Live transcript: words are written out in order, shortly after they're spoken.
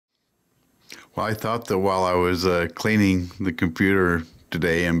Well, I thought that while I was cleaning the computer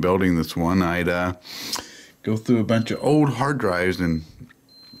today and building this one, I'd go through a bunch of old hard drives and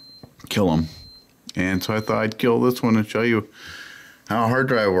kill them. And so I thought I'd kill this one and show you how a hard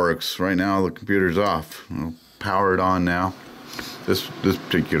drive works. Right now the computer's off. I'll power it on now. This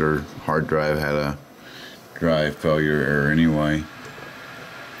particular hard drive had a drive failure error anyway.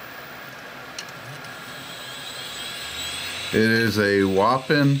 It is a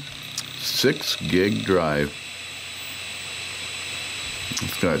whopping 6 gig drive.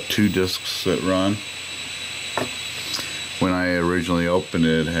 It's got 2 disks that run. When I originally opened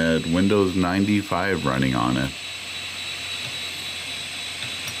it, it had Windows 95 running on it.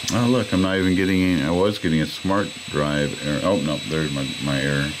 Oh look, I'm not even getting any. I was getting a smart drive error. Oh no, there's my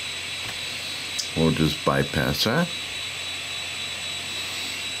error. We'll just bypass that.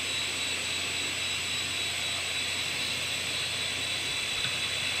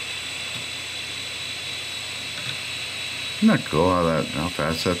 Isn't that cool how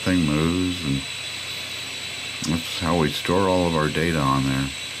fast that thing moves? And that's how we store all of our data on there.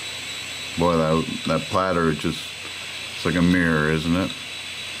 Boy, that platter it's like a mirror, isn't it?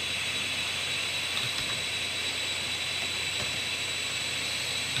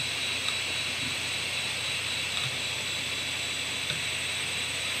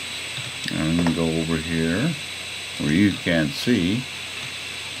 I'm going to go over here where you can't see,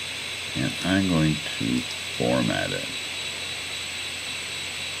 and I'm going to format it,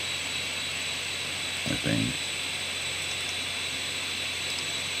 I think.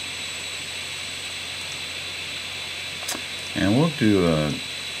 And we'll do a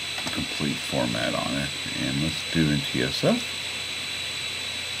complete format on it, and let's do NTSF.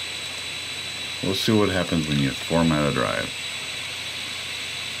 We'll see what happens when you format a drive.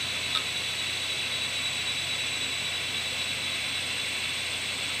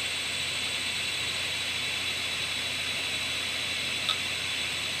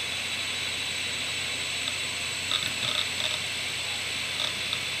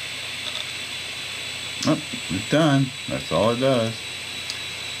 Oh, it's done. That's all it does.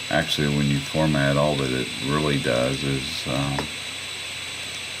 Actually, when you format, all that it really does is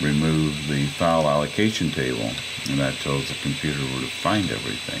remove the file allocation table, and that tells the computer where to find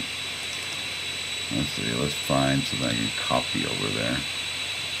everything. Let's see, let's find so that I can copy over there.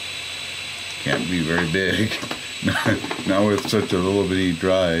 Can't be very big. Not with such a little bitty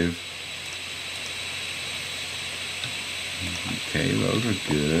drive. Okay, those are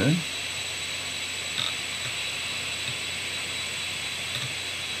good.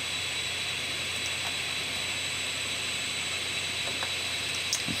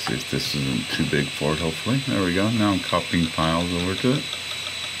 Let's see if this isn't too big for it, hopefully. There we go. Now I'm copying files over to it.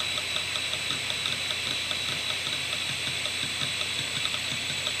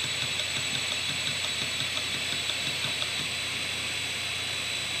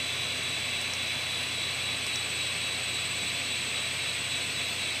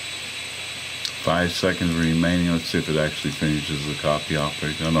 Five seconds remaining. Let's see if it actually finishes the copy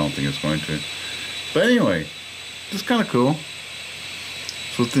operation. I don't think it's going to. But anyway, it's kind of cool.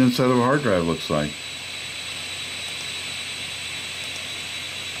 That's what the inside of a hard drive looks like.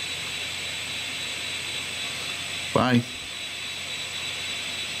 Bye.